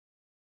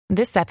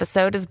This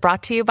episode is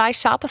brought to you by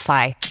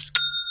Shopify.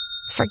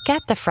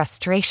 Forget the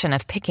frustration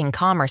of picking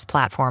commerce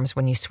platforms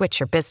when you switch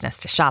your business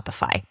to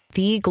Shopify,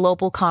 the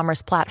global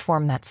commerce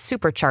platform that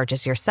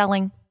supercharges your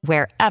selling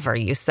wherever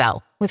you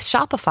sell. With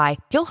Shopify,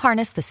 you'll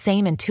harness the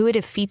same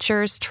intuitive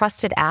features,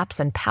 trusted apps,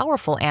 and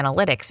powerful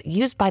analytics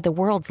used by the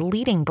world's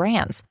leading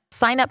brands.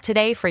 Sign up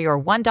today for your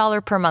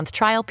 $1 per month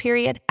trial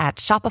period at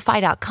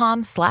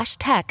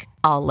shopify.com/tech,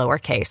 all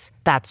lowercase.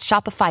 That's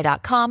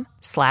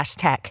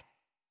shopify.com/tech.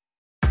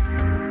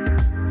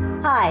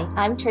 Hi,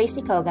 I'm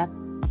Tracy Koga,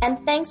 and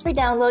thanks for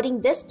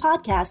downloading this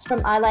podcast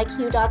from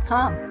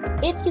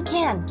ilikeyou.com. If you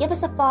can, give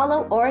us a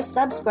follow or a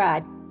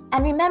subscribe.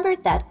 And remember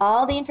that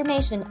all the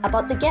information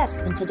about the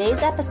guests in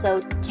today's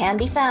episode can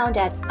be found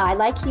at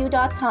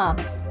ilikeyou.com.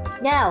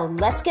 Now,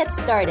 let's get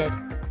started.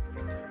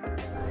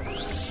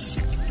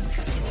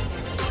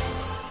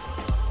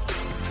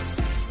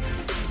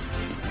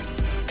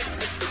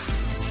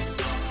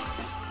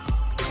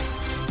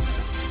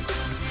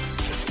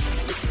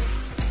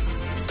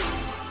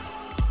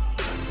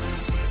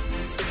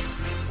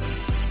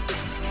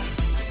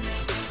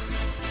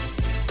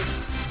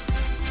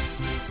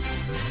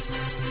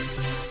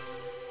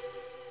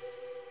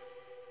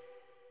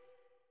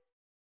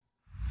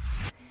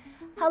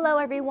 Hello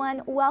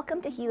everyone,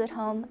 welcome to Hue at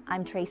Home.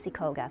 I'm Tracy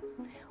Koga.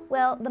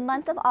 Well, the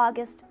month of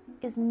August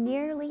is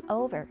nearly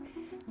over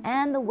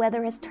and the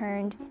weather has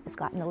turned, it's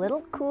gotten a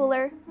little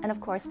cooler, and of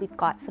course we've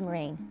got some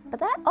rain. But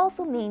that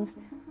also means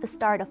the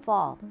start of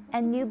fall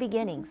and new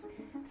beginnings.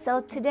 So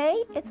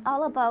today it's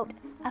all about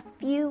a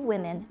few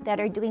women that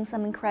are doing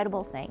some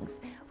incredible things.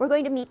 We're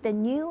going to meet the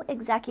new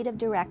executive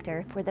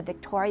director for the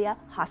Victoria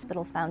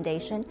Hospital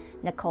Foundation,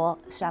 Nicole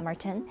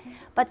Chammartin.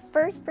 But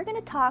first, we're going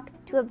to talk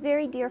to a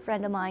very dear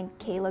friend of mine,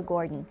 Kayla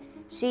Gordon.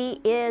 She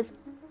is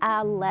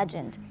a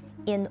legend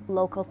in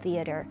local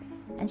theater,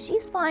 and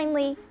she's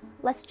finally,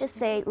 let's just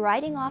say,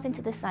 riding off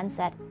into the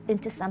sunset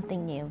into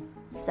something new.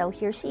 So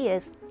here she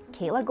is,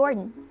 Kayla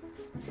Gordon,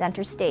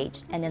 center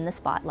stage and in the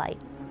spotlight.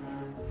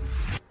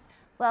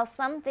 Well,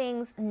 some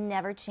things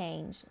never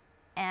change.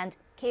 And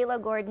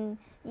Kayla Gordon,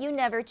 you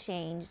never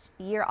change.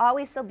 You're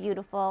always so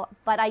beautiful,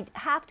 but I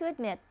have to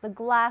admit, the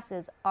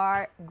glasses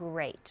are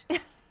great.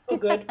 Oh,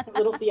 good. A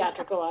little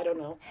theatrical, I don't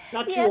know.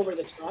 Not too over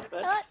the top,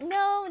 but...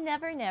 No,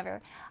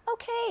 never.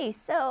 Okay,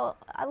 so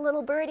a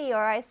little birdie,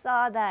 or I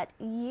saw that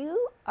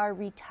you are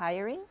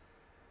retiring.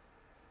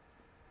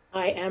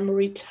 I am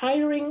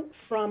retiring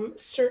from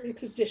certain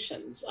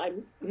positions.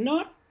 I'm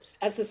not,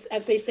 as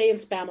they say in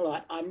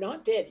Spamalot, I'm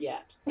not dead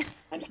yet.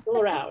 I'm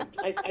still around.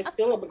 I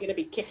still am going to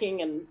be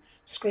kicking and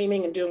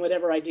screaming and doing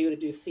whatever I do to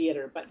do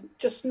theater, but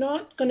just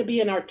not going to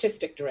be an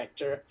artistic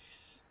director,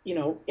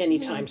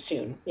 anytime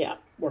soon. Yeah,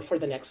 or for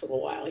the next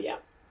little while. Yeah.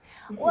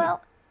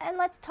 Well, and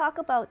let's talk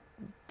about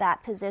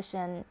that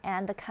position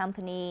and the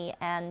company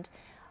and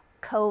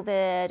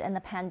COVID and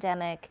the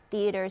pandemic.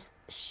 Theaters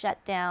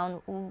shut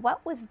down.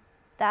 What was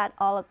that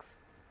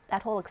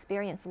whole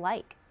experience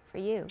like for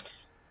you?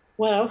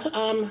 Well,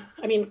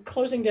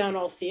 closing down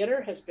all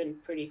theater has been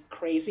pretty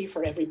crazy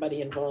for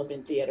everybody involved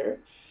in theater.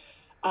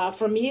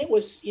 For me, it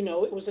was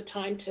a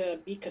time to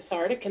be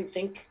cathartic and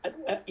think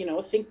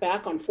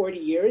back on 40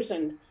 years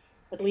and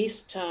at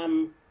least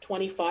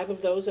 25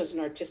 of those as an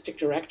artistic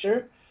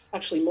director,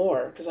 actually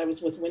more, because I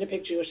was with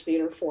Winnipeg Jewish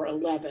Theatre for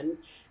 11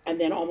 and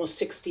then almost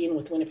 16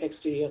 with Winnipeg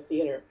Studio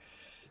Theatre.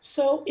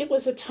 So it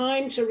was a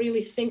time to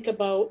really think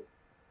about,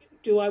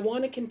 do I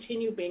want to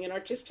continue being an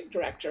artistic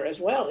director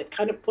as well? It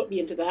kind of put me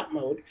into that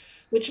mode,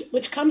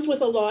 which comes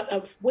with a lot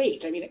of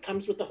weight. I mean, it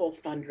comes with the whole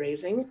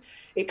fundraising.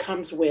 It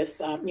comes with,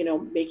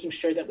 making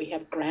sure that we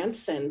have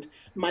grants and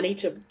money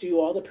to do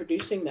all the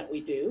producing that we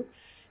do.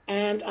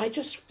 And I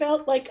just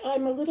felt like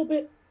I'm a little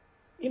bit,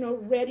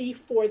 ready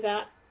for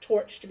that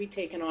torch to be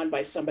taken on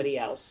by somebody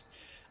else.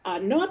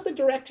 Not the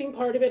directing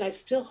part of it. I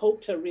still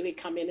hope to really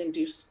come in and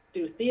do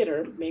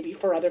theater, maybe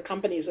for other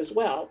companies as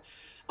well.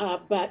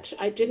 But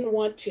I didn't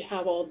want to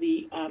have all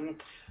the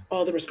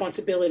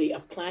responsibility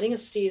of planning a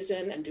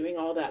season and doing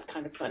all that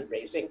kind of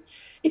fundraising.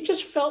 It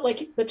just felt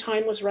like the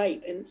time was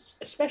right, and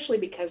especially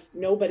because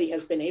nobody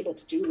has been able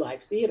to do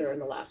live theater in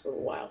the last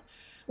little while.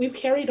 We've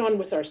carried on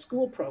with our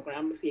school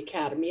program with the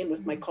Academy and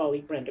with my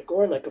colleague Brenda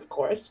Gorlick, of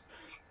course.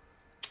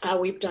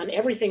 We've done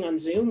everything on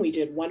Zoom. We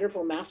did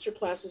wonderful master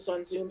classes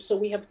on Zoom. So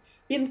we have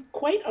been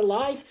quite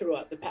alive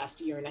throughout the past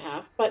year and a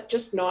half, but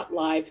just not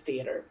live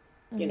theater,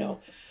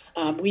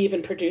 We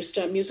even produced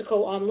a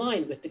musical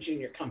online with the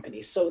junior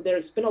company. So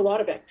there's been a lot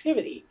of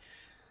activity.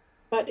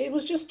 But it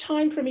was just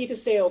time for me to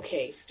say,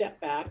 okay, step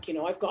back.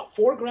 I've got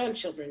 4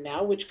 grandchildren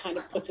now, which kind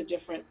of puts a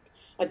different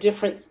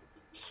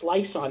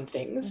slice on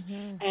things.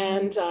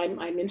 And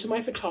I'm into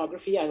my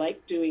photography. I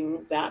like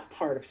doing that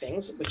part of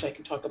things, which I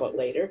can talk about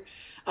later.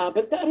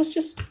 But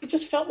it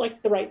just felt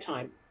like the right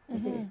time.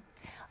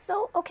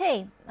 So,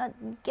 okay,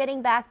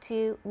 getting back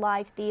to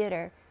live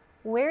theater,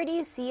 where do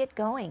you see it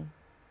going?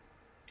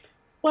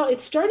 Well,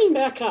 it's starting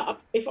back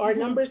up. If our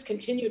numbers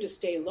continue to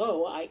stay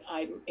low,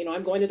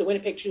 I'm going to the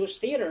Winnipeg Jewish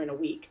Theatre in a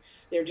week.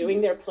 They're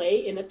doing their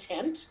play in a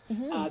tent.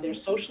 They're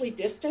socially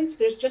distanced.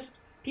 There's just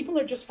people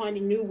are just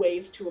finding new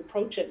ways to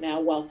approach it now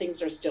while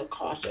things are still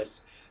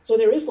cautious. So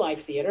there is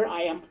live theater.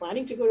 I am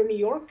planning to go to New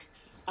York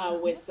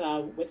with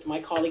my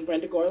colleague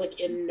Brenda Gorlick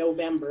in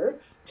November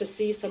to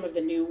see some of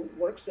the new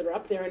works that are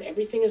up there, and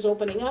everything is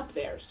opening up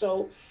there.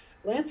 So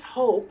let's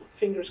hope,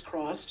 fingers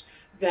crossed,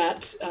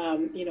 that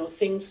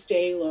things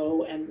stay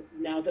low, and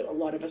now that a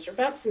lot of us are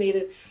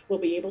vaccinated, we'll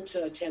be able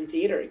to attend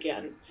theater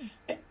again.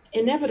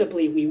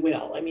 Inevitably, we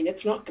will. I mean,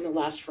 it's not going to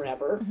last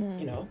forever,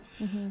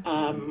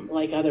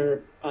 like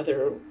other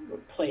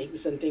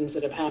plagues and things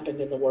that have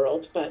happened in the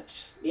world.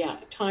 But yeah,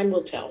 time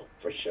will tell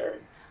for sure.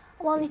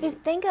 Well, if you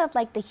think of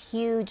like the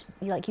huge,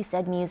 like you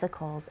said,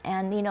 musicals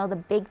and, the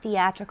big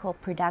theatrical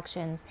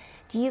productions,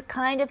 do you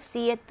kind of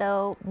see it,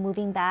 though,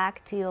 moving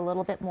back to a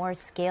little bit more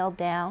scaled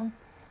down,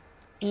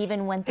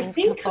 even when things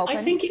come open?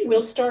 I think it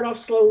will start off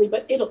slowly,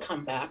 but it'll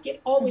come back. It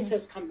always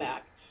has come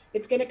back.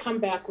 It's going to come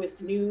back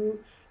with new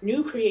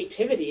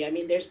creativity. I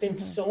mean, there's been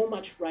so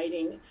much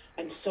writing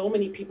and so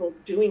many people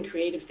doing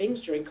creative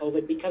things during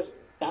COVID because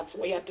that's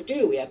what we had to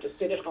do. We had to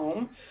sit at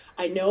home.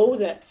 I know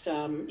that,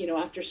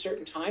 after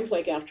certain times,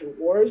 like after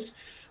wars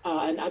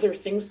and other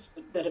things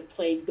that have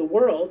plagued the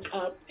world,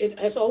 it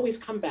has always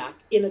come back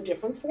in a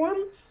different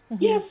form.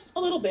 Yes, a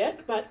little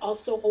bit, but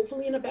also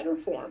hopefully in a better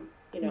form.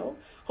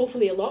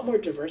 Hopefully a lot more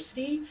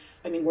diversity.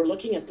 I mean, we're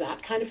looking at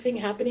that kind of thing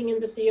happening in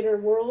the theater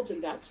world,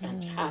 and that's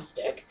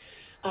fantastic.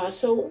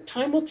 So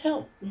time will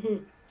tell.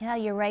 Yeah,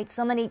 you're right.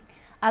 So many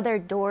other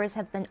doors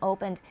have been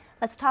opened.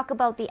 Let's talk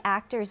about the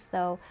actors,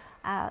 though.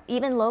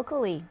 Even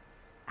locally,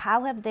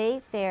 how have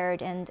they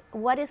fared, and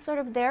what is sort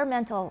of their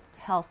mental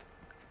health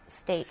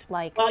state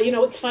like? Well,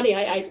 it's funny.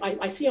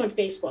 I see on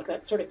Facebook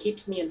that sort of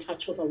keeps me in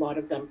touch with a lot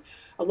of them.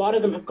 A lot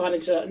of them have gone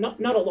into,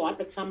 not a lot,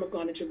 but some have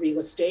gone into real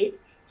estate.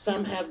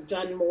 Some have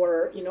done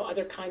more,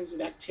 other kinds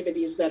of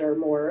activities that are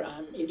more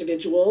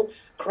individual,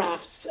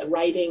 crafts,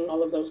 writing,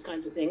 all of those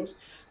kinds of things.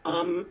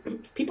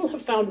 People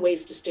have found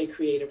ways to stay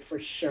creative for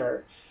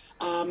sure.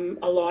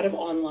 A lot of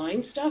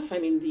online stuff. I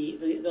mean,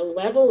 the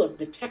level of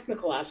the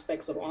technical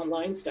aspects of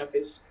online stuff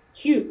is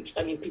huge.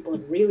 I mean, people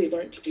have really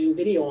learned to do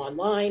video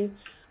online,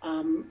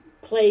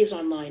 plays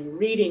online,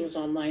 readings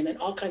online, and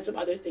all kinds of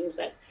other things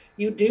that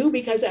you do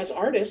because as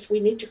artists,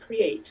 we need to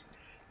create.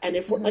 And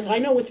if we're, like, I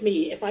know with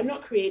me, if I'm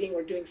not creating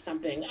or doing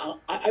something,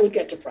 I would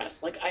get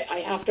depressed. Like I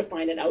have to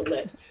find an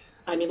outlet.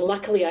 I mean,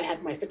 luckily I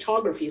had my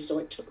photography, so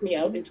it took me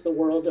out into the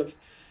world of,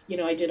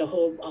 I did a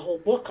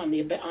whole book on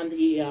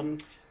the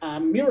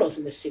murals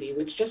in the city,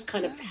 which just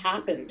kind of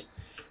happened.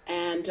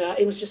 And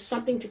it was just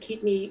something to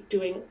keep me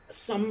doing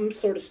some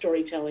sort of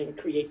storytelling,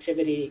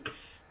 creativity,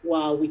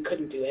 while we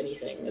couldn't do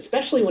anything,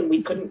 especially when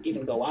we couldn't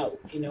even go out,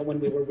 when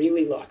we were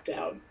really locked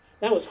down.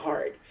 That was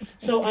hard.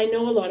 So I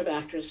know a lot of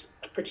actors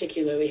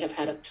particularly have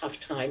had a tough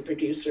time,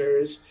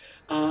 producers,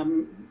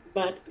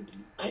 but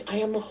I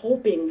am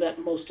hoping that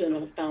most of them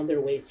have found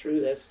their way through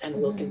this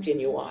and will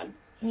continue on.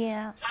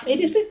 Yeah. It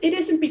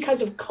isn't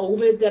because of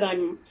COVID that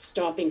I'm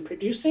stopping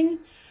producing.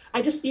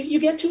 I just, you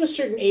get to a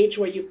certain age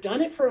where you've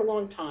done it for a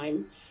long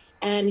time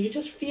and you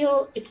just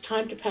feel it's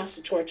time to pass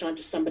the torch on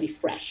to somebody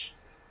fresh.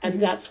 And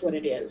that's what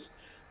it is.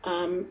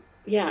 And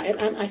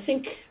I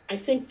think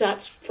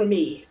that's, for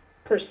me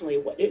personally,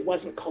 what it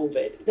wasn't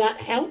COVID.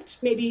 That helped,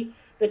 maybe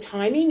the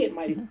timing, it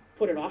might have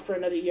put it off for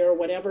another year or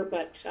whatever,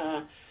 but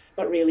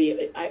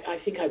really, I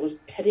think I was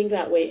heading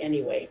that way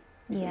anyway.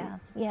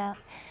 Yeah.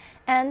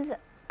 And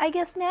I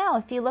guess now,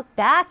 if you look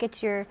back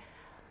at your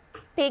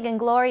big and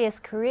glorious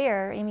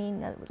career, I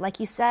mean,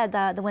 like you said,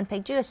 the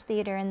Winnipeg Jewish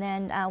Theatre and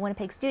then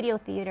Winnipeg Studio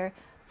Theatre,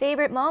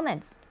 favorite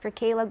moments for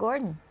Kayla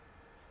Gordon?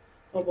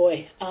 Oh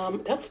boy,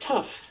 that's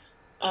tough.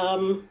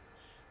 My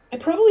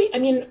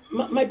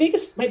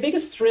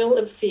biggest thrill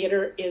of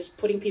theater is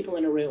putting people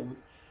in a room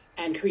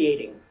and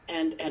creating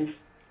and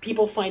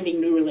people finding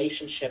new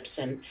relationships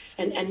and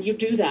you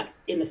do that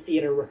in the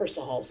theater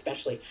rehearsal hall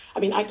especially. I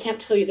mean, I can't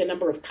tell you the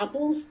number of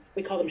couples,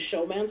 we call them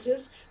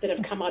showmances, that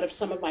have come out of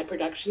some of my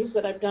productions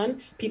that I've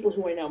done, people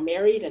who are now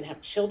married and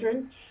have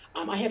children.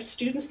 I have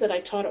students that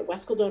I taught at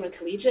West Kildonan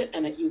Collegiate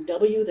and at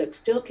UW that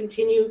still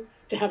continue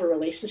to have a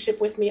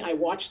relationship with me. I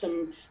watch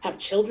them have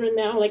children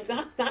now. Like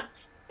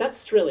that's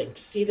thrilling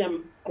to see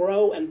them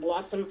grow and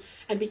blossom.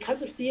 And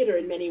because of theater,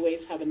 in many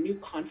ways, have a new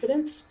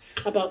confidence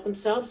about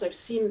themselves. I've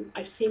seen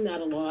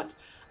that a lot.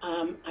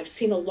 I've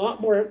seen a lot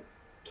more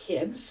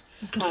kids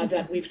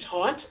that we've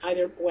taught,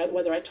 either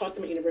whether I taught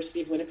them at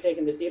University of Winnipeg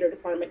in the theater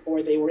department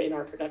or they were in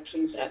our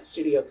productions at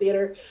Studio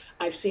Theater.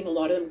 I've seen a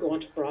lot of them go on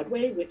to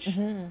Broadway, which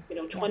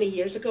 20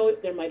 years ago,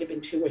 there might have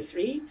been 2 or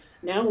 3.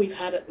 Now we've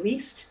had at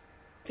least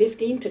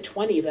 15 to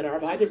 20 that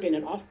have either been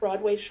in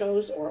off-Broadway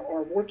shows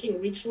or working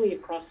regionally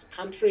across the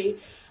country.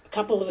 A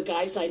couple of the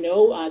guys I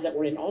know that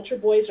were in Altar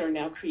Boys are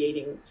now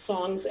creating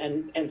songs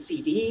and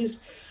CDs.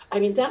 I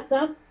mean,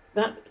 that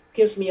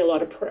gives me a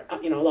lot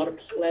of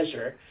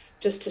pleasure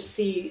just to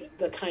see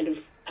the kind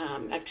of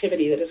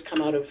activity that has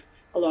come out of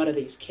a lot of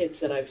these kids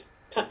that I've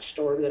touched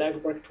or that I've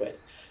worked with.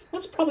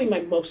 That's probably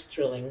my most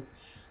thrilling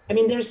I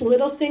mean, there's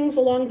little things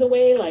along the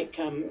way, like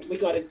we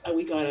got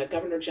a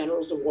Governor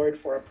General's Award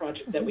for a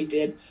project that we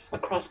did, a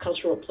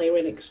cross-cultural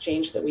playwriting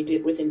exchange that we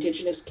did with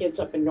Indigenous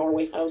kids up in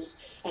Norway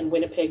House and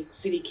Winnipeg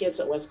City kids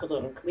at West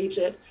Kelowna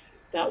Collegiate.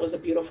 That was a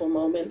beautiful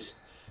moment.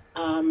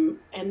 And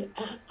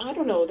I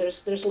don't know,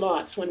 there's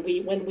lots. When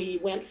we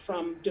went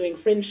from doing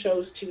fringe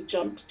shows to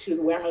jumped to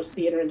the Warehouse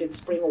Theatre and did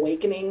Spring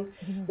Awakening,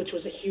 which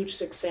was a huge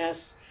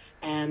success.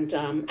 And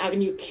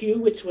Avenue Q,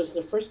 which was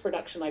the first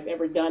production I've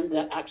ever done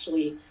that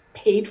actually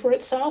paid for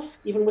itself,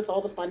 even with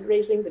all the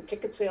fundraising. The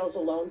ticket sales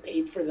alone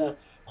paid for the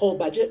whole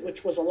budget,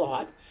 which was a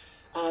lot.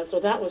 So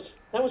that was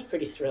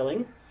pretty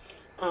thrilling.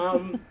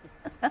 I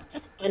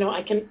know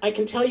I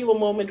can tell you a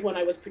moment when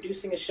I was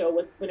producing a show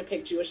with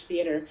Winnipeg Jewish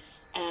Theatre,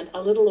 and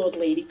a little old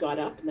lady got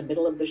up in the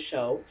middle of the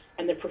show,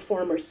 and the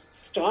performers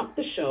stopped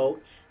the show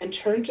and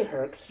turned to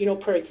her, because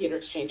Prairie Theatre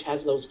Exchange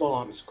has those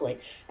bombs going,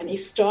 and he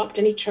stopped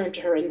and he turned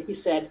to her and he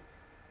said,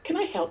 "Can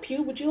I help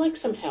you? Would you like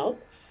some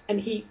help?"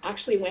 And he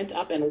actually went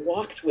up and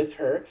walked with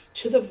her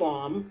to the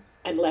VOM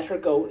and let her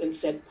go and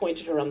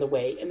pointed her on the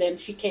way. And then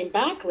she came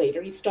back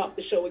later. He stopped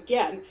the show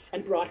again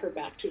and brought her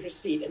back to her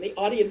seat. And the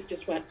audience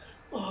just went,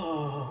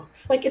 oh,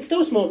 like it's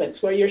those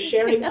moments where you're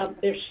sharing,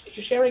 you're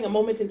sharing a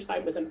moment in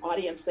time with an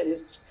audience that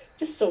is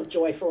just so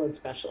joyful and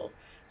special.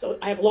 So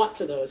I have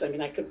lots of those. I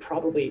mean, I could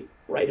probably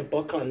write a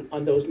book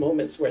on those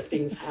moments where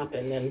things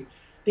happen and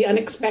the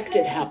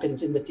unexpected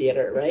happens in the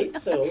theater, right?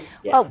 So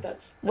yeah,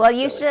 that's well,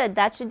 you really should.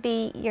 That should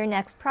be your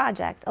next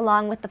project,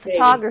 along with the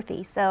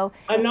photography. So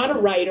I'm not a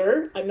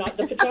writer. I'm not.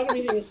 The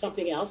photography thing is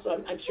something else.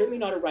 I'm certainly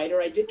not a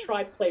writer. I did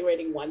try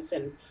playwriting once,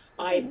 and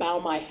I bow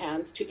my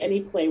hands to any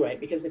playwright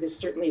because it is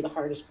certainly the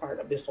hardest part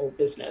of this whole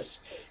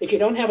business. If you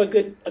don't have a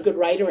good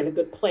writer and a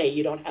good play,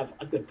 you don't have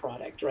a good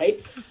product,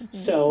 right?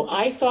 So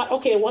I thought,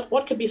 okay,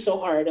 what could be so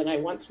hard? And I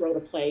once wrote a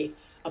play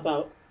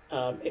about.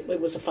 It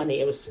was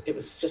funny. It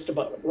was just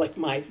about like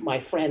my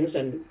friends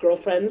and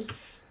girlfriends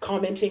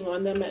commenting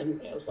on them,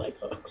 and it was like,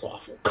 oh, it was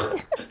awful.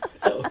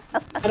 So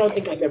I don't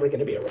think I'm ever going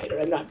to be a writer.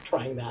 I'm not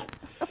trying that.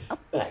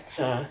 But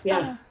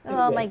yeah.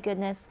 Oh my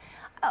goodness.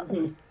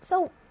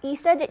 So you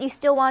said that you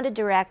still want to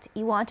direct,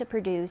 you want to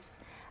produce.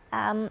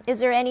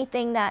 Is there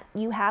anything that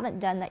you haven't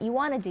done that you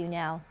want to do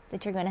now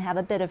that you're going to have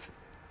a bit of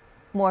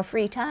more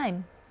free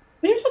time?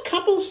 There's a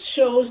couple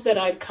shows that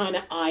I'm kind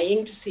of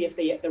eyeing to see if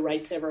the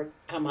rights ever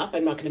come up.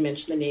 I'm not going to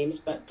mention the names,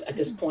 but at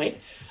this point,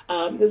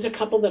 there's a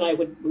couple that I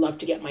would love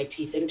to get my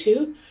teeth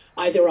into.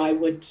 Either I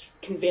would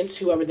convince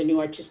whoever the new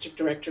artistic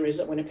director is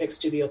at Winnipeg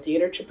Studio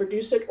Theatre to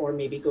produce it, or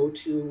maybe go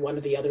to one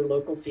of the other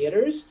local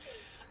theatres.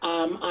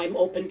 I'm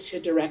open to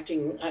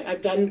directing.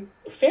 I've done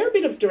a fair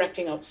bit of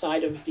directing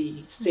outside of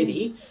the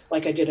city.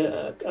 Like I did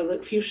a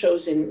few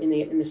shows in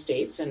the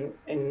States and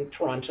in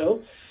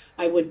Toronto.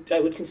 I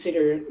would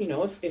consider,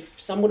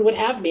 if someone would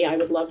have me, I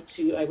would love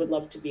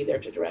to be there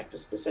to direct a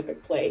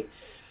specific play.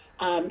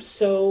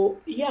 So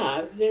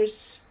yeah,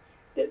 there's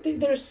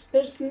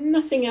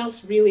nothing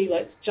else really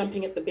that's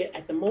jumping at the bit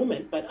at the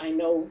moment, but I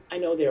know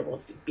there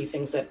will be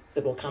things that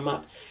will come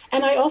up.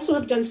 And I also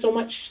have done so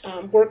much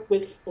work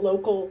with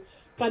local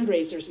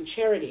fundraisers and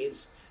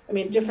charities. I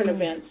mean, different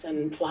events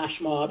and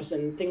flash mobs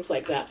and things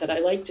like that I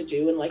like to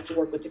do and like to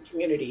work with the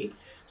community.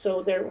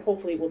 So there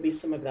hopefully will be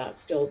some of that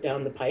still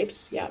down the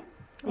pipes. Yeah.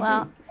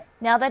 Well,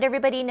 now that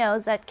everybody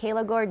knows that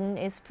Kayla Gordon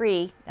is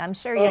free, I'm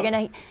sure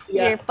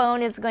your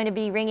phone is going to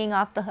be ringing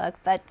off the hook.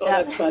 But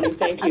that's funny.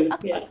 Thank you.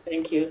 Yeah,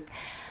 thank you.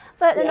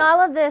 But in all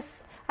of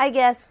this, I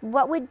guess,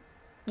 what would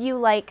you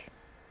like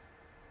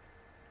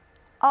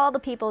all the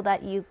people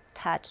that you've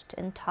touched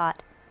and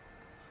taught?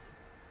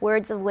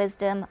 Words of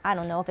wisdom. I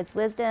don't know if it's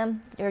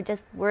wisdom or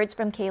just words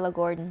from Kayla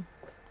Gordon.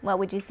 What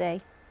would you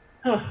say?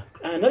 Oh,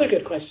 another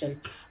good question.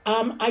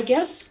 I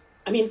guess,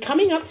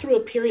 coming up through a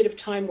period of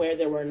time where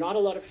there were not a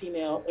lot of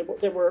female,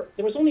 there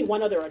was only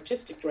one other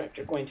artistic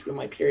director going through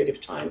my period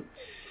of time.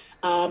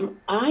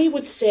 I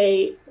would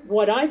say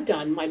what I've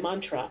done, my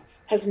mantra,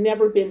 has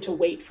never been to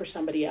wait for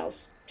somebody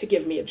else to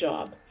give me a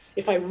job.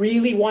 If I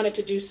really wanted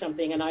to do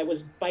something and I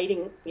was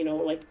biting,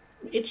 like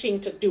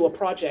itching to do a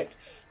project,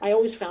 I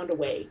always found a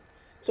way.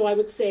 So I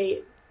would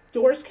say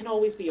doors can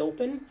always be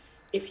open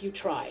if you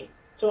try.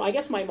 So I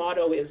guess my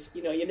motto is,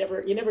 you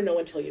never know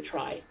until you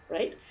try,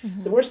 right?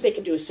 Mm-hmm. The worst they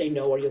can do is say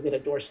no, or you'll get a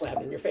door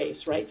slammed in your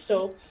face, right?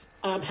 So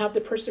have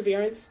the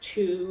perseverance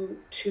to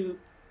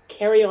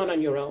carry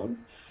on your own.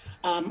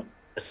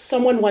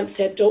 Someone once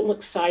said, don't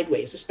look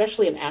sideways,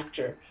 especially an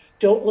actor.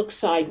 Don't look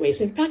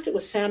sideways. In fact, it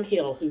was Sam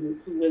Hill, who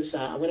was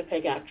a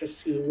Winnipeg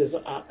actress who was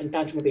in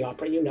Phantom of the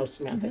Opera.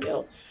 Samantha mm-hmm.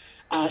 Hill.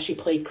 She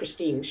played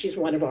Christine. She's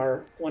one of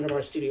our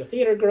studio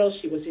theater girls.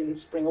 She was in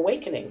Spring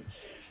Awakening.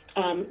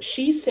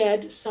 She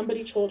said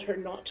somebody told her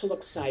not to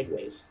look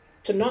sideways,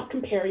 to not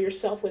compare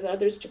yourself with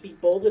others, to be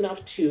bold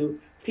enough to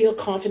feel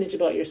confident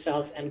about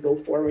yourself and go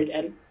forward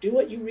and do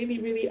what you really,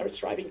 really are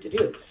striving to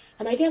do.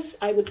 And I guess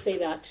I would say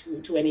that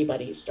to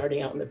anybody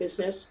starting out in the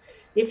business.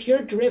 If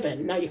you're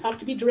driven, now you have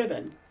to be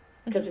driven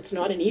because it's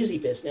not an easy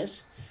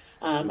business.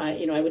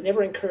 I would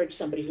never encourage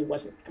somebody who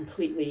wasn't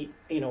completely,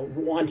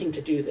 wanting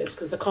to do this,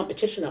 because the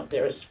competition out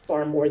there is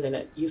far more than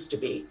it used to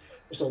be.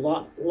 There's a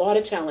lot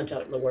of talent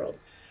out in the world.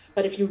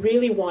 But if you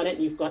really want it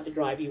and you've got the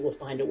drive, you will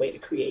find a way to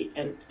create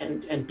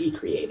and be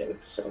creative.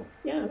 So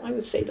yeah, I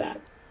would say that.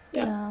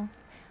 Yeah. Oh,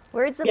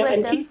 words of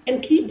wisdom.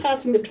 And keep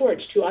passing the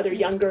torch to other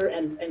younger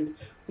and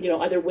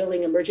other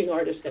willing emerging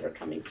artists that are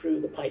coming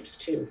through the pipes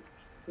too.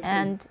 Mm-hmm.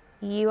 And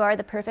you are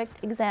the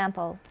perfect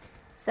example.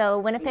 So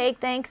Winnipeg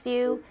thanks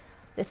you.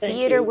 The Thank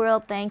theater you.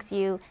 world thanks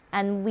you,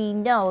 and we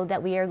know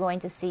that we are going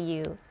to see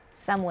you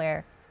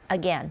somewhere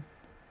again.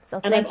 So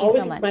thank you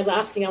so much. My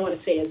last thing I want to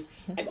say is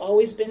I've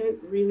always been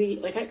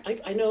really,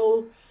 I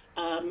know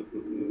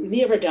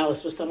Nia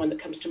Vardalos was someone that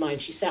comes to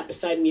mind. She sat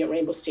beside me at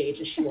Rainbow Stage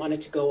and she wanted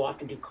to go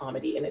off and do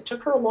comedy. And it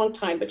took her a long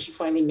time, but she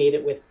finally made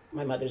it with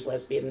my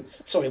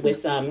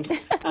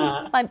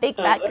big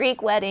fat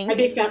Greek wedding. My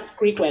big fat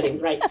Greek wedding,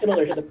 right,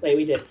 similar to the play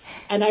we did.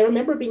 And I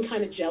remember being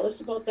kind of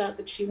jealous about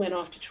that she went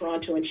off to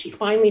Toronto and she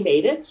finally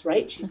made it,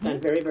 right? She's done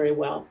very, very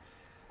well.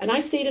 And I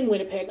stayed in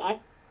Winnipeg. I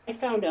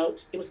found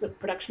out it was the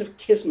production of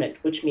Kismet,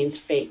 which means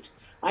fate.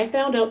 I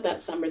found out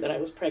that summer that I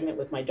was pregnant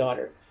with my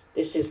daughter.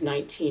 This is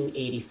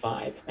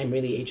 1985. I'm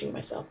really aging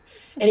myself.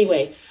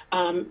 Anyway,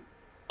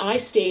 I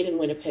stayed in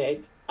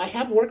Winnipeg. I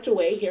have worked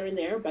away here and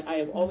there, but I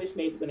have always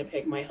made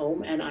Winnipeg my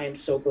home, and I am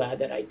so glad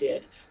that I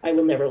did. I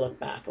will never look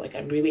back.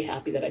 I'm really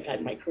happy that I've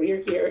had my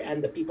career here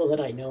and the people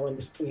that I know in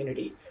this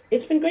community.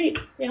 It's been great.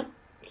 Yeah.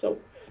 So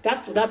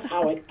that's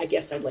how I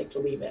guess I'd like to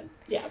leave it.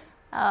 Yeah.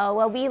 Oh,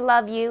 well, we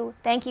love you.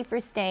 Thank you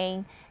for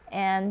staying,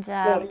 and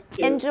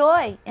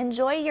enjoy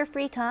your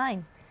free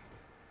time.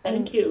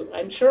 Thank you.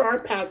 I'm sure our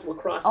paths will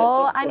cross at some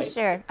Oh, point.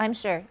 I'm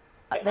sure.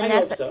 I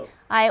hope so.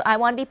 I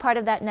want to be part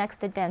of that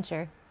next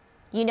adventure.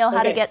 You know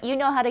how to get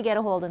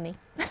a hold of me.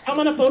 Come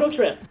on a photo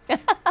trip.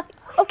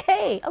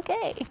 Okay.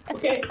 Okay.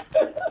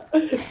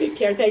 Take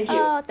care. Thank you.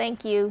 Oh,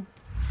 thank you.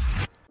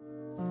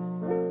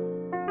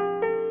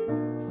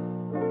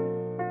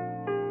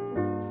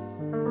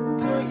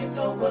 Girl, you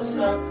know what's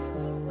up.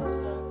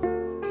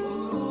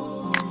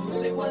 Ooh,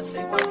 say what,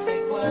 say what,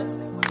 say what.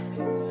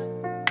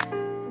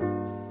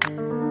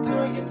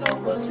 Girl, you know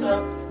what's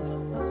up.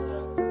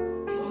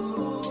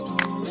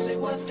 Ooh, say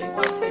what, say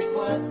what, say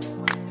what.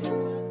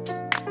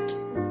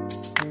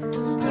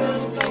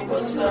 Tell me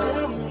what's up.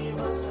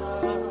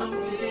 I'm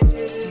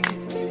digging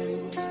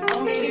you.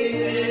 I'm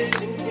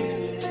digging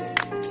you.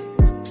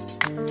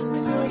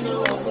 Girl, you know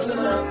what's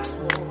up.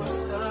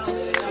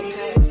 Say I'm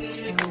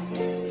digging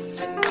you.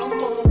 And I'm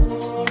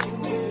holding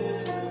you.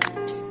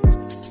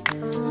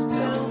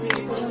 Tell me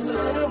what's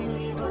up. Tell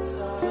me what's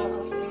up.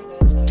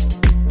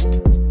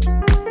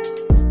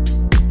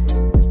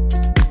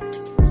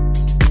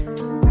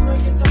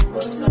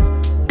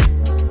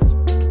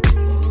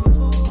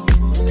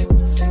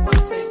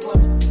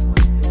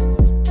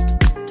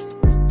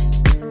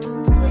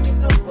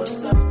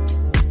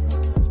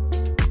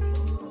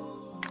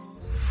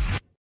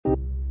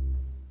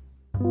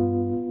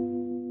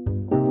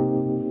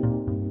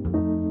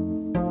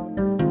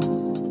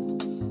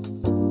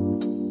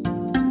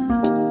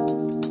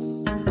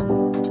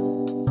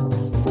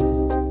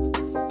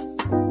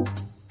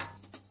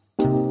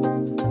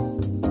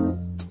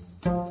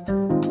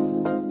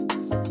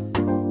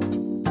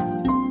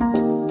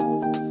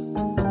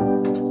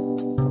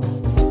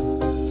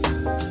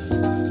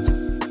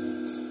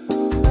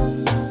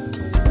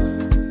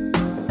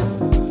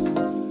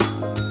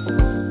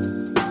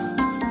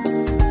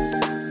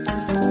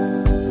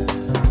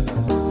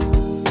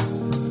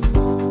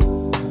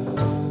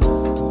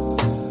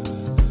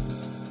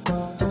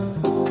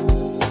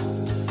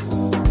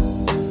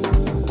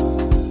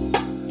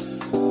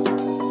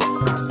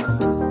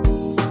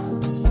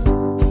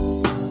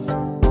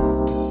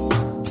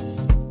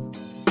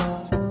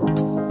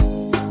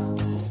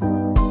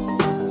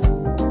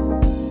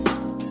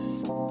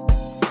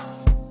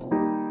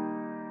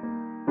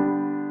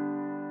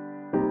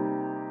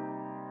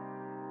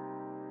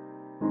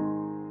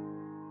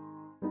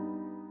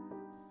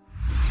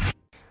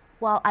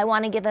 Well, I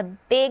want to give a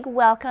big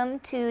welcome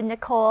to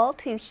Nicole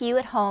to Hue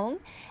at Home,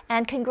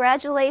 and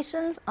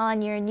congratulations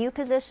on your new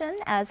position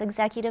as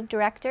Executive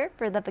Director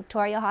for the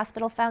Victoria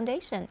Hospital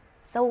Foundation.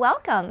 So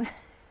welcome.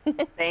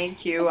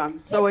 Thank you. I'm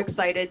so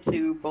excited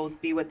to both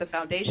be with the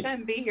foundation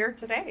and be here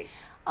today.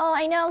 Oh,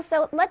 I know.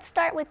 So let's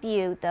start with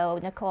you, though,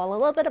 Nicole. A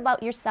little bit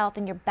about yourself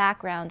and your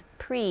background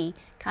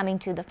pre-coming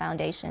to the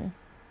foundation.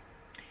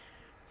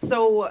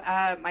 So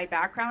my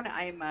background,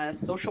 I'm a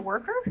social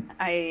worker.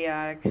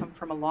 I come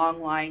from a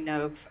long line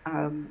of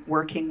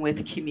working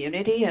with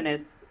community,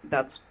 and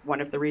that's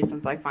one of the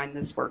reasons I find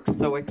this work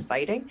so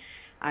exciting.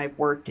 I've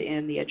worked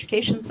in the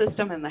education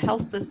system and the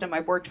health system.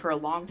 I've worked for a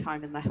long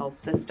time in the health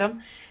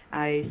system.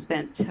 I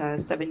spent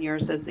 7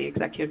 years as the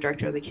Executive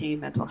Director of the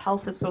Canadian Mental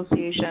Health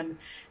Association,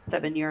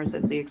 7 years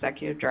as the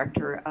Executive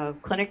Director of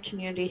Clinic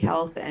Community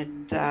Health,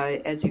 and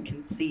as you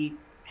can see,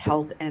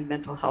 health and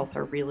mental health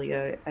are really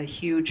a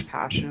huge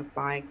passion of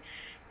mine.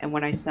 And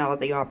when I saw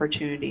the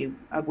opportunity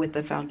with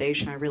the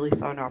foundation, I really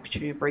saw an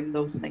opportunity to bring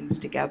those things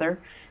together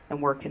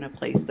and work in a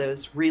place that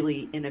was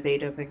really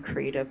innovative and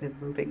creative in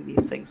moving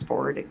these things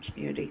forward in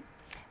community.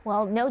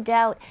 Well, no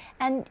doubt.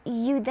 And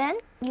you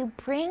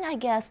bring, I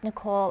guess,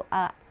 Nicole,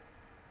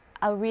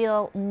 a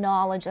real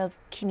knowledge of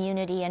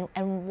community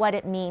and what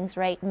it means,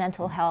 right?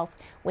 Mental health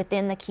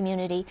within the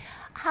community.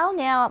 How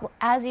now,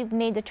 as you've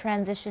made the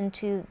transition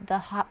to the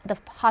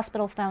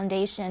hospital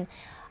foundation,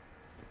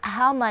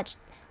 how much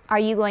are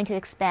you going to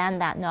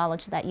expand that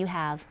knowledge that you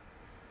have?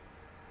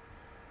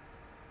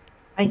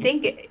 I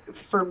think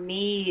for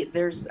me,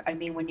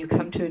 when you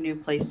come to a new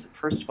place,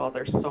 first of all,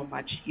 there's so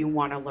much you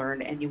want to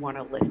learn and you want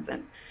to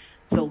listen.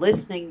 So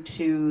listening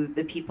to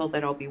the people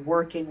that I'll be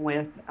working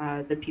with,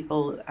 the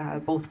people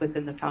both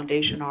within the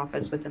foundation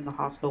office, within the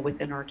hospital,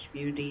 within our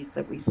communities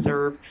that we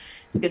serve,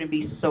 is going to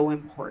be so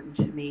important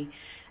to me.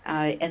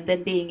 And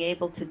then being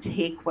able to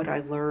take what I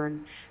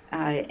learn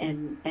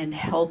and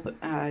help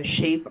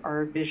shape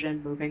our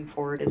vision moving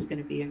forward is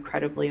going to be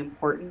incredibly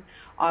important.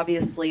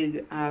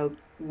 Obviously,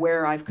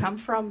 where I've come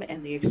from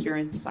and the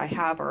experience I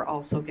have are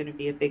also going to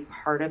be a big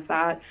part of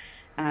that.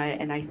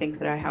 And I think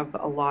that I have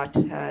a lot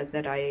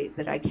that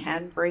I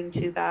can bring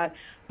to that.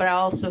 But I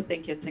also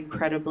think it's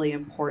incredibly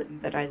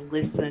important that I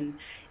listen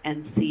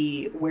and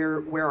see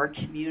where our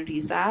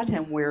community's at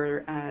and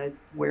where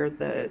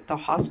the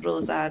hospital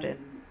is at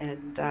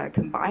and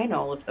combine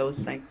all of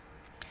those things.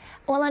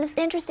 Well, and it's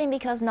interesting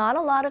because not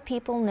a lot of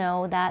people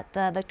know that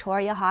the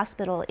Victoria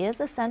Hospital is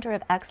the center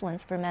of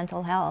excellence for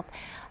mental health.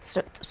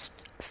 So,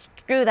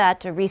 screw that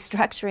to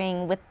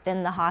restructuring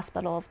within the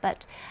hospitals,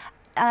 but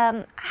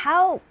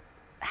how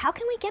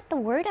can we get the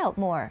word out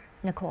more,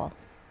 Nicole?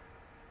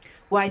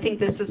 Well, I think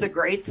this is a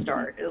great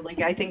start.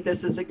 I think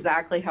this is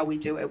exactly how we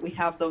do it. We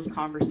have those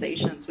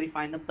conversations. We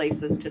find the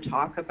places to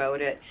talk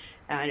about it.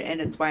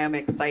 And it's why I'm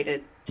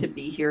excited to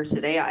be here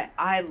today.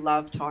 I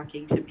love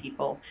talking to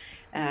people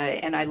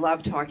and I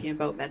love talking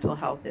about mental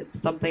health. It's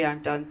something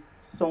I've done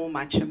so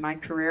much in my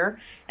career.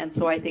 And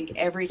so I think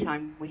every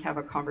time we have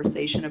a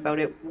conversation about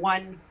it,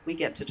 one, we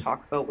get to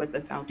talk about what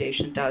the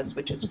foundation does,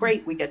 which is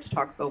great. We get to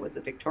talk about what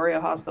the Victoria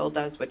Hospital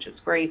does, which is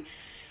great.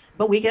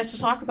 But we get to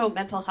talk about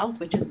mental health,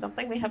 which is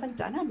something we haven't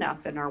done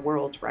enough in our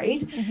world, right?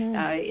 Mm-hmm.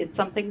 It's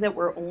something that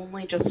we're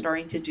only just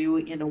starting to do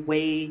in a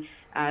way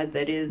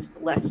that is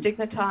less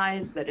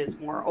stigmatized, that is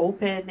more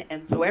open.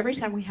 And so every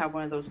time we have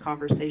one of those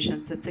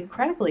conversations, it's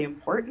incredibly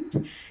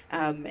important.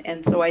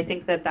 And so I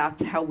think that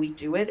that's how we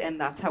do it, and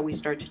that's how we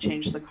start to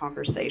change the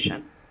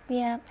conversation.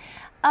 Yeah.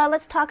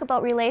 Let's talk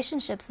about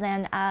relationships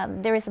then.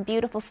 There is a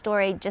beautiful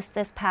story just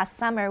this past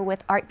summer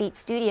with Artbeat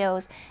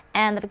Studios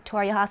and the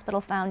Victoria Hospital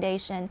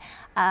Foundation.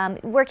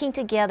 Working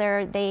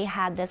together, they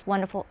had this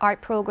wonderful art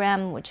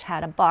program which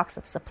had a box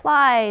of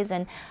supplies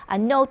and a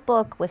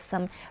notebook with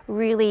some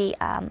really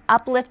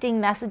uplifting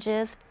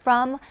messages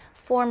from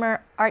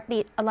former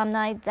Artbeat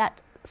alumni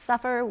that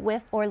suffer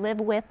with or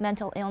live with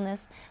mental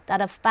illness,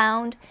 that have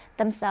found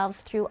themselves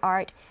through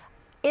art.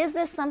 Is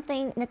this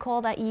something,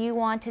 Nicole, that you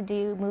want to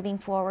do moving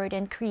forward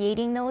and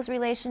creating those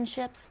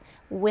relationships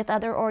with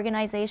other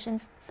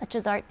organizations such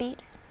as Artbeat?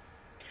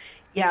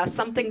 Yeah,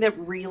 something that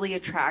really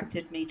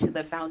attracted me to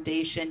the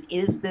foundation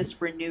is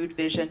this renewed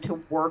vision to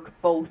work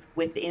both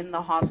within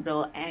the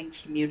hospital and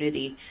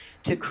community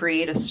to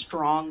create a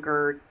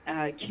stronger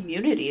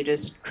community, to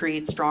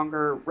create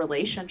stronger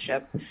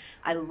relationships.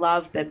 I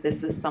love that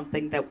this is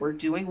something that we're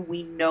doing.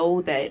 We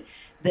know that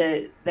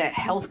that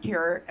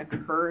healthcare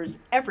occurs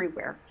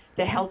everywhere.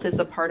 The health is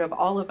a part of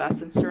all of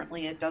us, and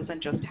certainly it doesn't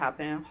just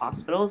happen in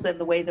hospitals, and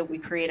the way that we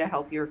create a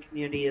healthier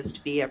community is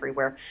to be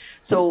everywhere.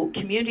 So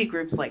community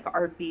groups like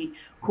Artbeat,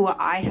 who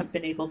I have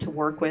been able to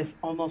work with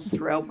almost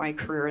throughout my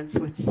career, and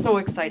so it's so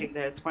exciting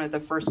that it's one of the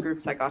first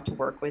groups I got to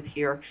work with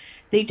here.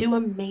 They do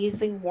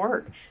amazing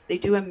work. They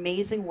do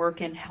amazing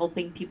work in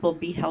helping people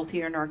be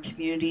healthier in our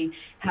community,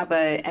 have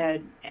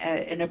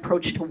an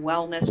approach to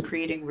wellness,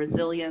 creating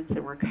resilience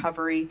and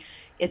recovery.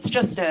 It's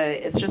just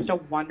a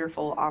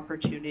wonderful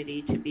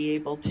opportunity to be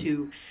able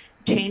to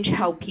change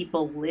how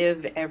people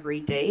live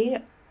every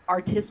day.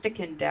 Artistic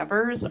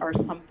endeavors are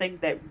something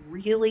that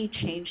really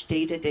change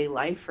day-to-day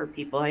life for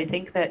people. I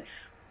think that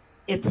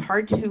it's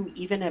hard to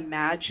even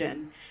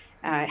imagine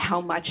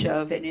how much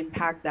of an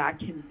impact that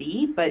can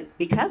be, but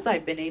because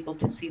I've been able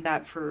to see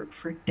that for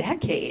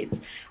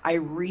decades, I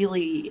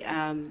really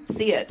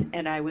see it,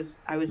 and I was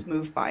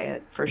moved by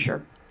it for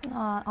sure.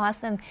 Oh,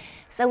 awesome.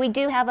 So we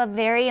do have a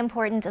very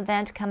important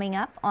event coming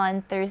up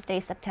on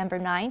Thursday, September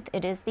 9th.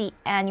 It is the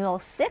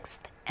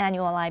sixth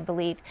annual, I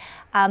believe,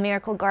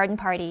 Miracle Garden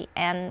Party.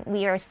 And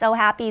we are so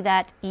happy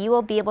that you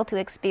will be able to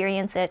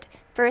experience it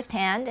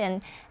firsthand,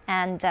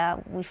 and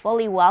we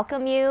fully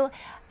welcome you.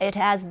 It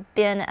has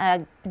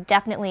been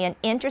definitely an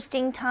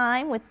interesting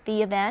time with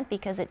the event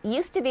because it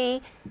used to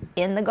be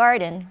in the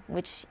garden,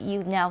 which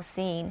you've now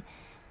seen.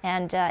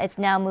 And it's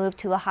now moved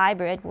to a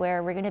hybrid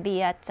where we're going to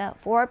be at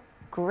 4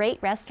 great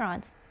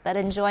restaurants, but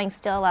enjoying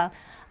still a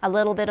a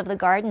little bit of the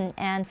garden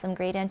and some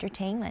great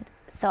entertainment.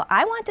 So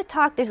I want to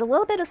talk, there's a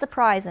little bit of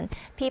surprise, and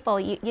people,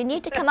 you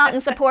need to come out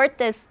and support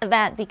this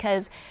event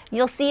because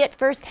you'll see it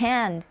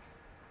firsthand.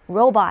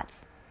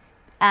 Robots.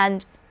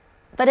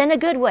 But in a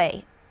good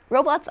way.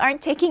 Robots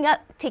aren't taking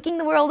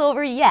the world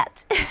over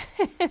yet.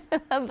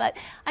 But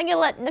I'm going to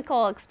let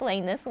Nicole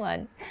explain this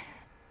one.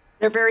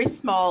 They're very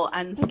small,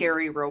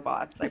 unscary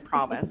robots, I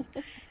promise.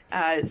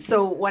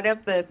 So one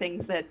of the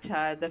things that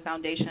the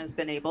foundation has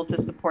been able to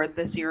support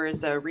this year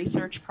is a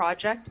research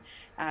project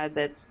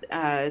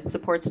that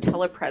supports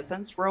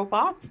telepresence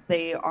robots.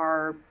 They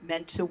are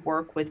meant to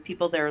work with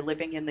people that are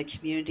living in the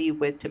community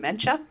with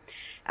dementia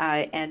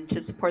and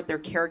to support their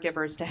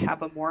caregivers to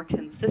have a more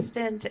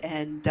consistent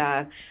and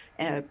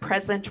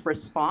present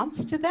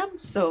response to them.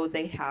 So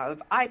they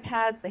have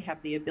iPads, they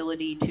have the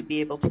ability to be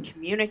able to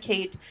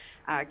communicate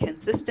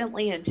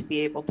consistently and to be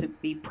able to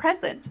be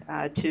present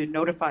to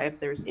notify if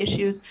there's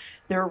issues.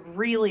 They're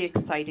really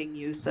exciting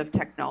use of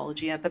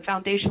technology. At the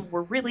foundation,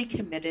 we're really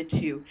committed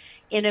to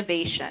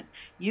innovation,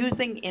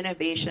 using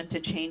innovation to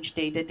change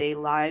day-to-day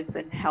lives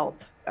and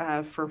health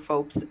for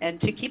folks and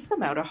to keep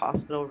them out of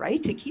hospital,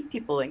 right? To keep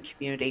people in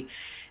community.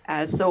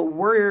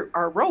 So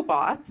our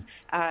robots,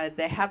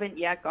 they haven't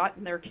yet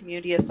gotten their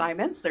community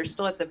assignments. They're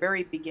still at the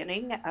very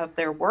beginning of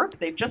their work.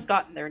 They've just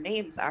gotten their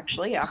names,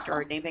 actually, after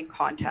our naming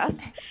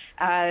contest.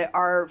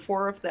 Our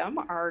 4 of them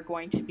are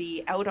going to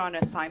be out on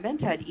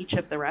assignment at each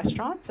of the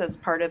restaurants as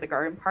part of the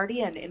garden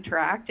party and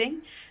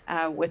interacting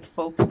with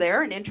folks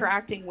there and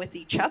interacting with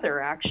each other,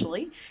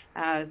 actually,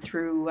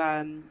 through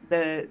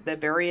the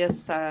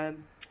various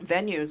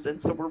venues.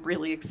 And so we're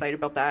really excited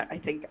about that. I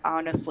think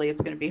honestly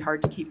it's going to be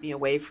hard to keep me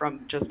away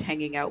from just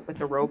hanging out with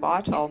a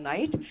robot all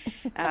night,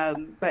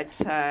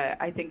 but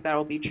I think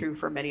that'll be true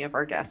for many of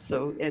our guests.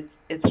 So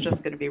it's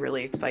just going to be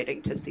really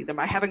exciting to see them.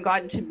 I haven't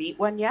gotten to meet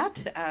one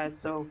yet,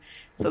 so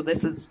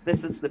this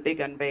is the big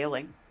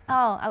unveiling.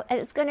 Oh,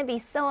 it's going to be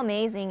so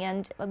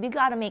so we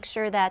got to make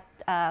sure that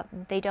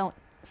they don't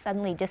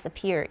suddenly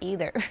disappear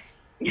either.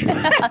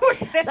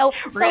 so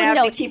we're gonna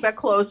have to keep a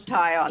close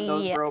tie on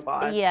those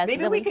robots. Yes,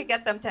 maybe we could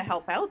get them to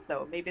help out,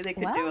 though. Maybe they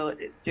could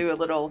do a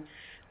little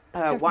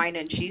wine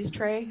and cheese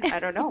tray. I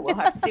don't know. We'll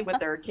have to see what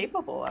they're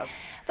capable of.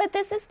 But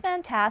this is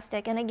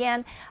fantastic. And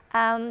again,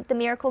 the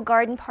Miracle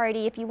Garden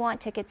Party, if you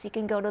want tickets, you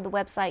can go to the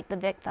website,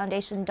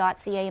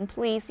 thevicfoundation.ca. And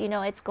please,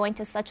 it's going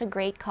to such a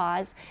great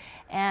cause.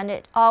 And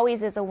it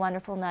always is a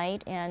wonderful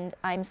night. And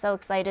I'm so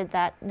excited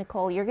that,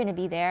 Nicole, you're going to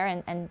be there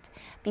and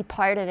be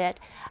part of it.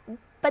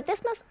 But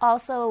this must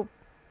also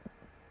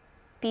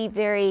be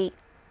very,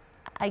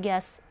 I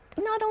guess,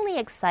 not only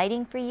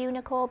exciting for you,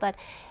 Nicole, but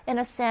in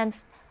a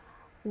sense,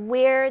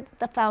 where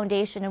the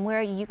foundation and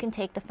where you can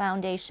take the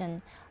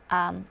foundation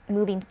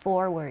moving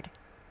forward,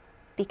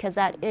 because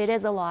that it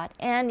is a lot.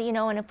 And,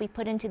 and if we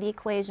put into the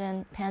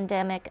equation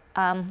pandemic,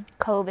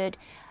 COVID,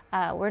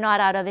 we're not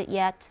out of it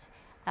yet.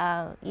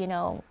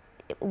 The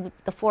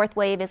 4th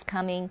wave is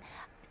coming.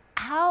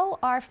 How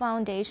are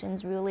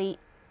foundations really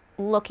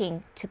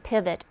looking to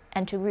pivot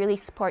and to really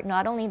support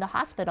not only the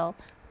hospital,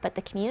 but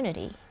the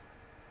community?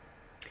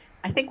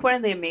 I think one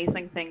of the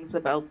amazing things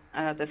about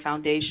the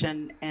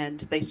foundation, and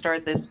they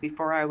started this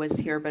before I was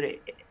here, but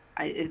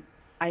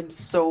I'm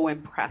so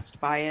impressed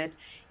by it,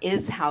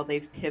 is how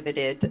they've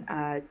pivoted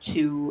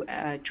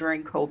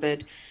during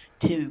COVID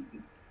to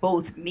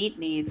both meet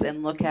needs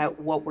and look at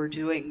what we're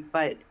doing,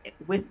 but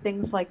with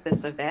things like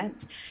this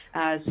event.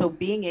 So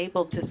being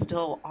able to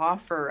still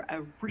offer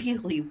a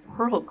really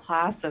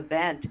world-class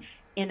event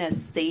in a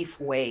safe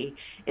way,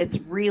 it's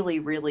really,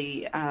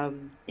 really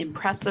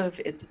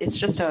impressive. It's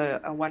just a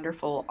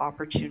wonderful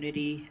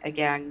opportunity.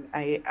 Again,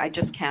 I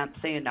just can't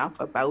say enough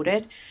about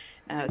it.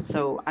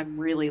 So I'm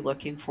really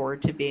looking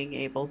forward to being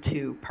able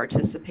to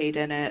participate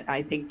in it.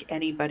 I think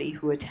anybody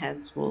who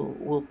attends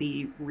will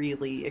be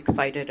really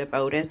excited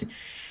about it.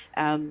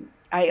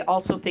 I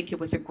also think it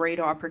was a great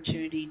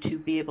opportunity to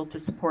be able to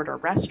support our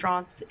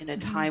restaurants in a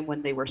time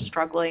when they were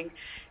struggling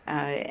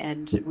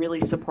and really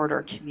support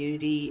our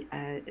community.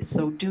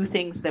 So do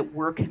things that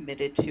we're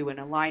committed to and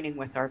aligning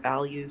with our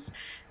values.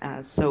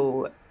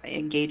 So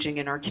engaging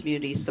in our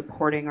communities,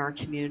 supporting our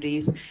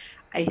communities.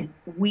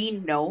 We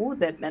know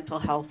that mental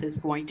health is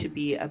going to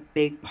be a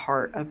big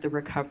part of the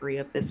recovery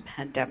of this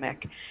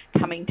pandemic,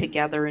 coming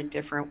together in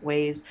different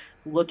ways,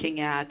 looking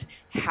at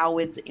how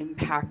it's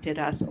impacted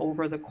us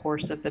over the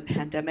course of the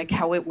pandemic,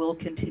 how it will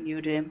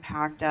continue to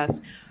impact us.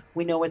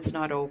 We know it's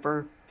not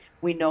over.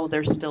 We know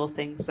there's still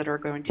things that are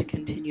going to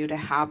continue to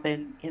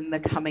happen in the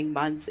coming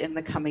months, in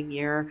the coming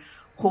year.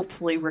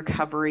 Hopefully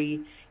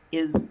recovery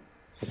is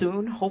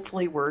soon.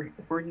 Hopefully we're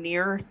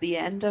near the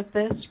end of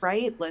this,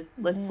 right?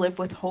 Let's live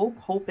with hope.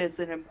 Hope is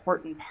an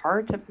important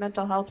part of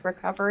mental health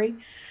recovery,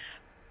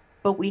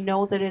 but we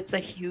know that it's a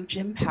huge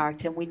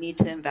impact and we need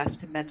to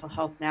invest in mental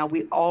health now.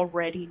 We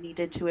already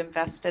needed to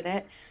invest in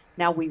it.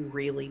 Now we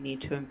really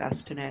need to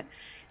invest in it.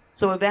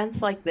 So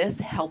events like this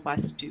help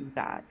us do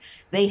that.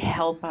 They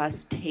help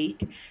us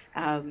take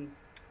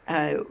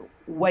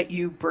what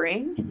you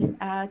bring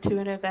to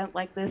an event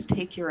like this,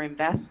 take your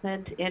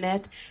investment in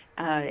it,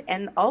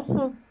 and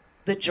also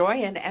the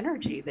joy and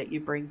energy that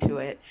you bring to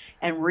it,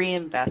 and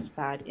reinvest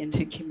that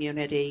into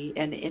community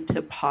and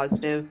into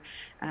positive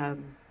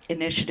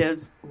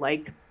initiatives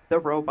like the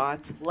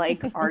robots,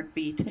 like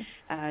Artbeat,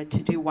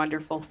 to do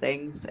wonderful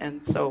things.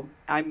 And so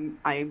I'm,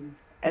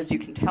 as you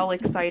can tell,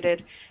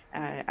 excited.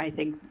 I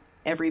think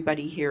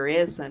everybody here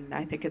is, and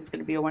I think it's going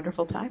to be a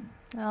wonderful time.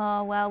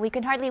 Oh, well, we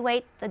can hardly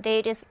wait. The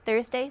date is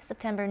Thursday,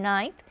 September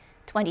 9th,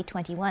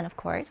 2021, of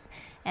course.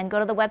 And go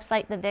to the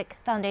website,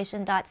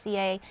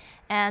 thevicfoundation.ca.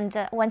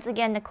 And once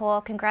again,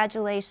 Nicole,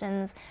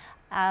 congratulations.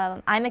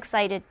 I'm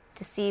excited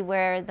to see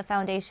where the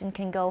foundation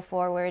can go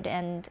forward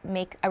and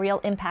make a real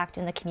impact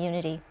in the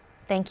community.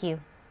 Thank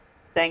you.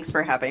 Thanks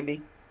for having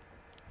me.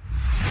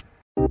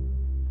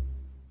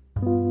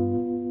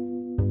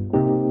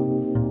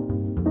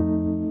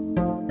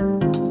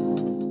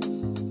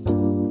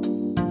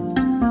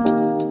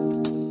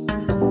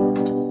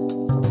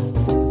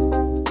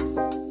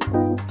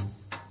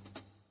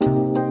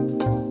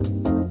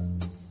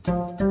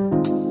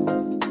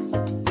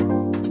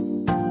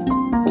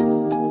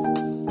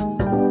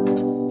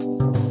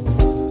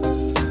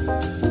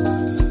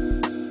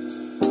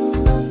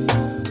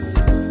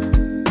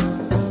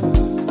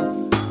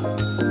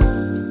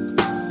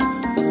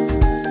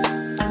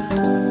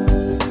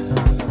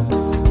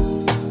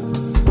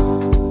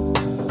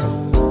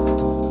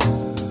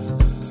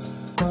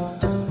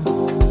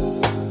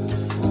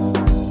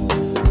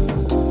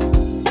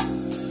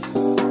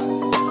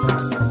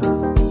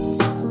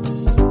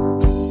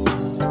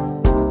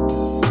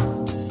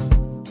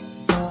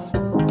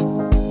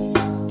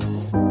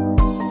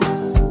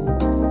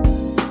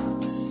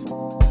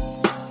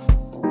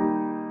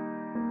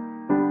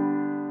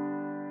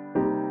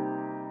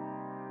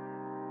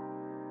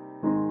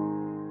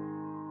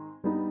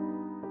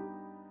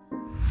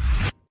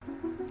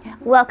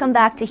 Welcome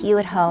back to Hue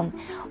at Home.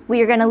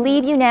 We are going to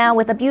leave you now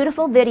with a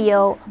beautiful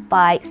video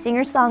by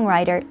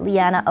singer-songwriter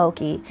Liana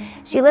Oki.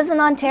 She lives in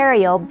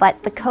Ontario,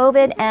 but the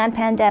COVID and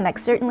pandemic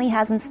certainly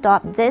hasn't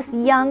stopped this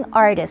young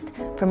artist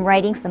from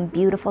writing some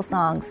beautiful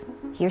songs.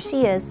 Here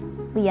she is,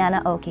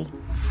 Liana Oki.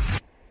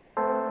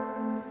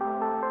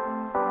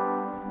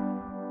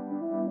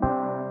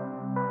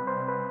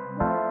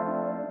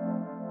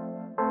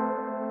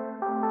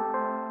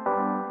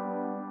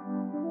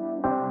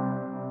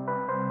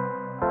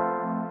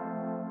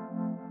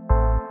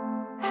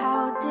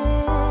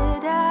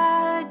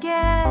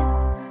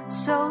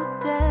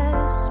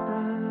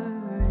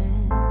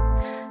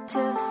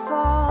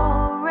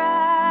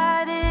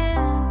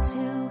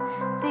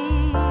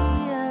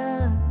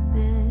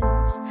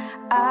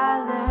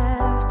 I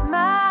left my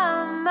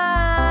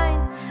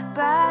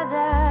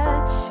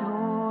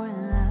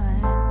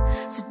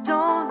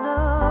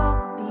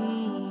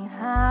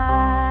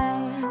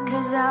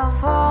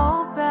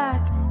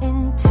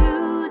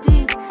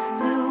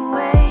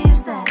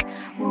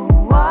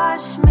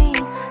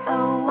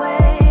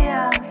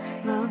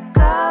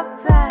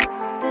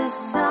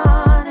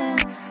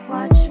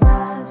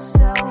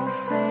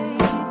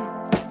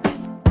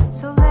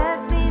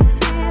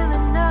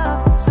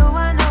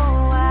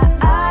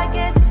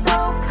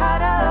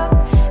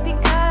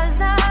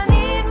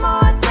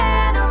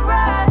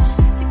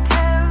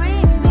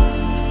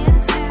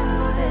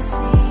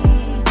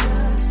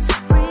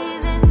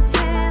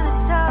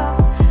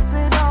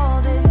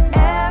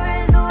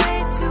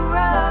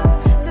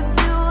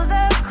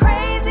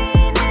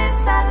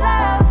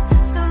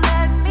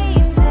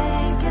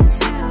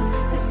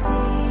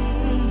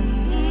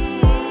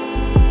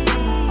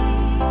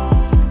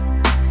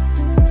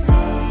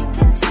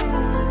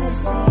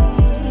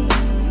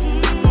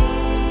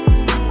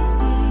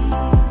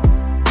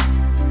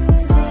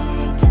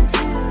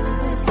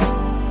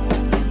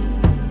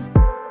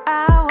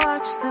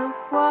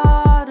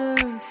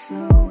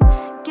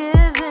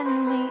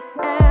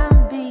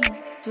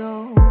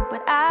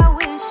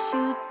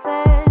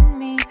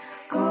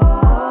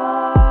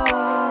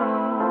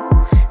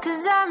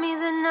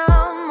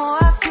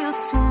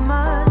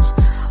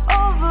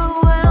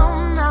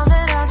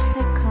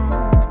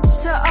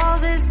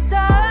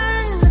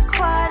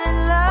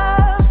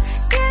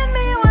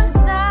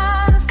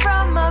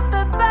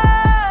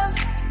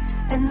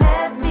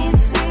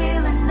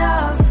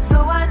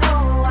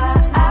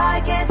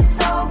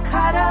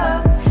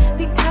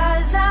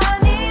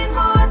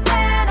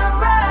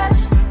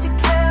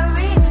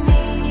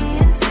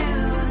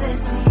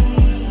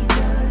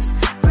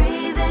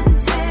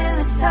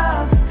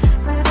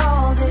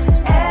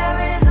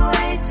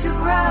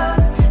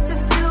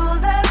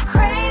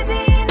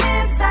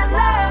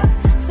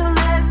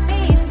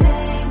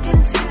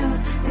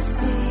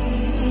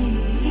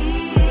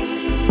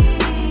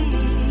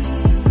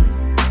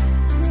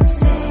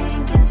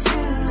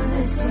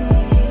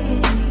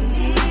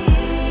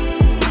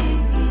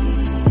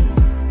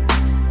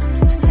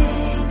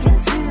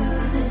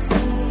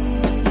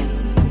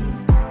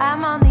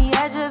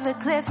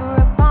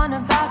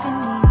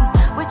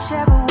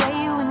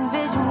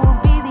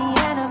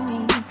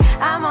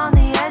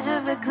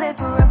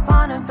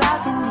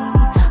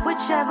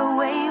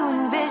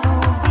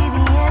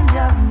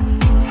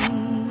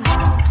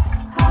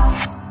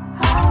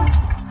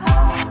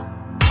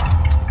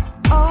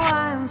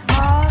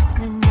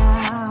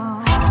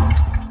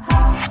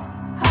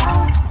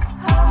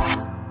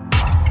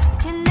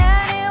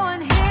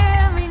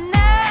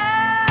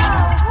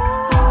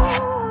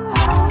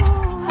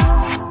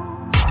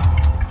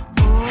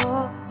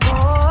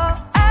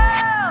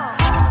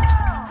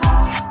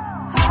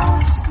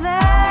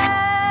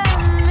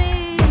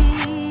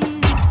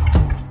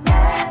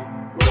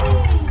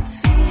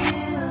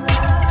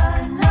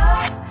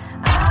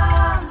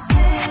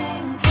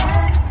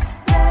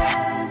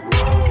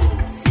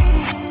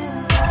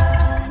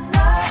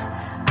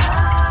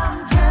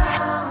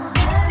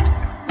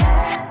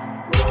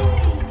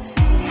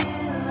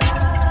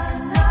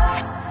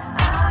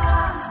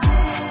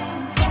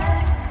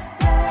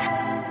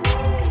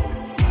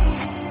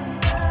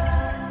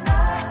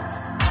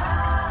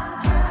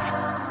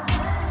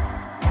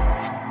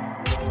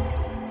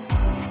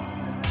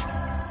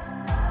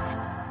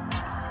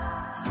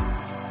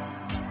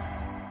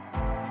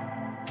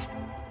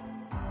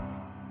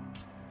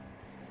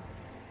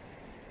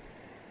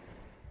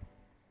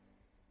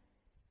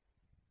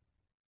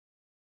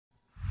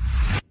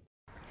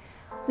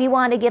We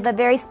want to give a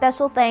very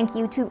special thank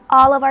you to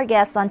all of our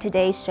guests on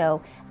today's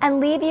show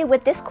and leave you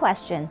with this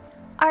question.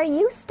 Are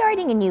you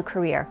starting a new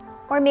career?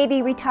 Or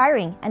maybe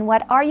retiring, and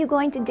what are you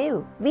going to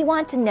do? We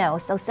want to know,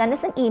 so send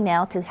us an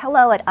email to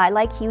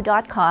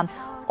hello@ilikeyou.com,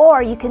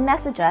 or you can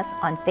message us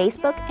on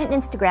Facebook and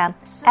Instagram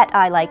at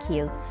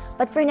ilikeyou.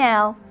 But for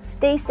now,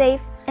 stay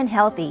safe and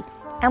healthy,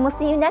 and we'll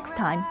see you next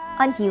time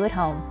on Hugh at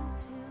Home.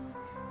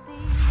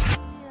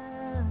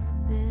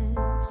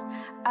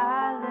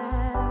 I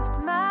left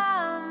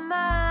my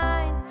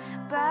mind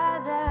by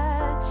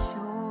that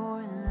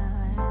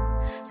shoreline,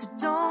 so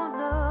don't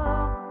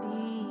look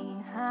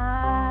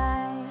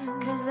behind,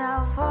 'cause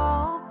I'll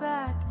fall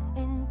back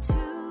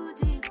into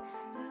deep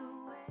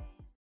blue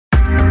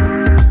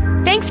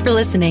waves. Thanks for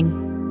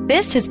listening.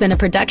 This has been a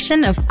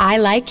production of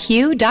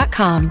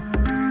ilikeyou.com.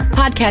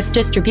 Podcast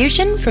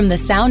distribution from the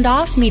Sound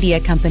Off Media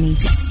Company.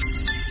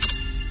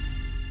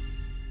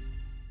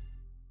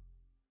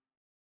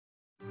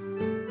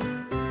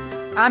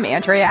 I'm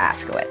Andrea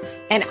Askowitz.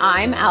 And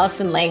I'm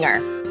Allison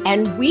Langer.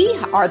 And we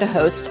are the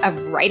hosts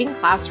of Writing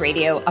Class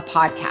Radio, a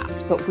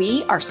podcast, but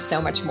we are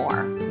so much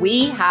more.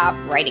 We have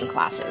writing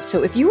classes.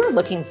 So if you are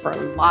looking for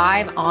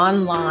live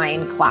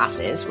online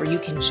classes where you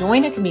can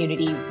join a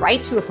community,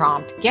 write to a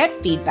prompt, get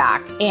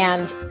feedback,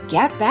 and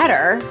get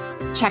better,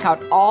 check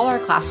out all our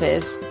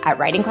classes at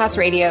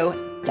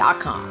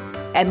writingclassradio.com.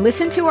 And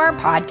listen to our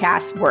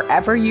podcast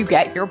wherever you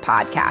get your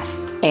podcasts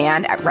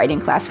and at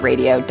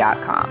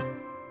writingclassradio.com.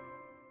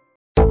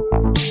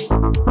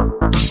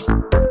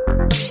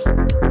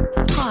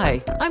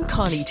 Hi, I'm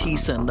Connie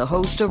Thiessen, the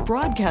host of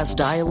Broadcast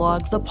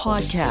Dialogue, the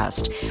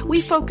podcast. We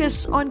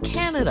focus on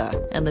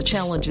Canada and the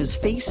challenges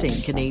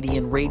facing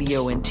Canadian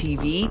radio and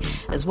TV,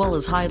 as well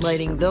as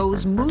highlighting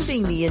those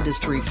moving the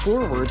industry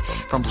forward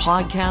from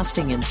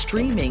podcasting and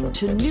streaming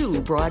to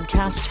new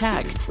broadcast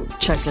tech.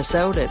 Check us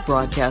out at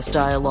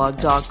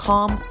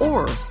broadcastdialogue.com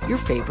or your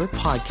favorite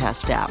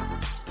podcast app.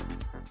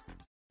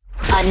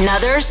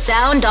 Another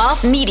Sound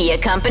Off Media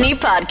Company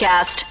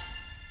podcast.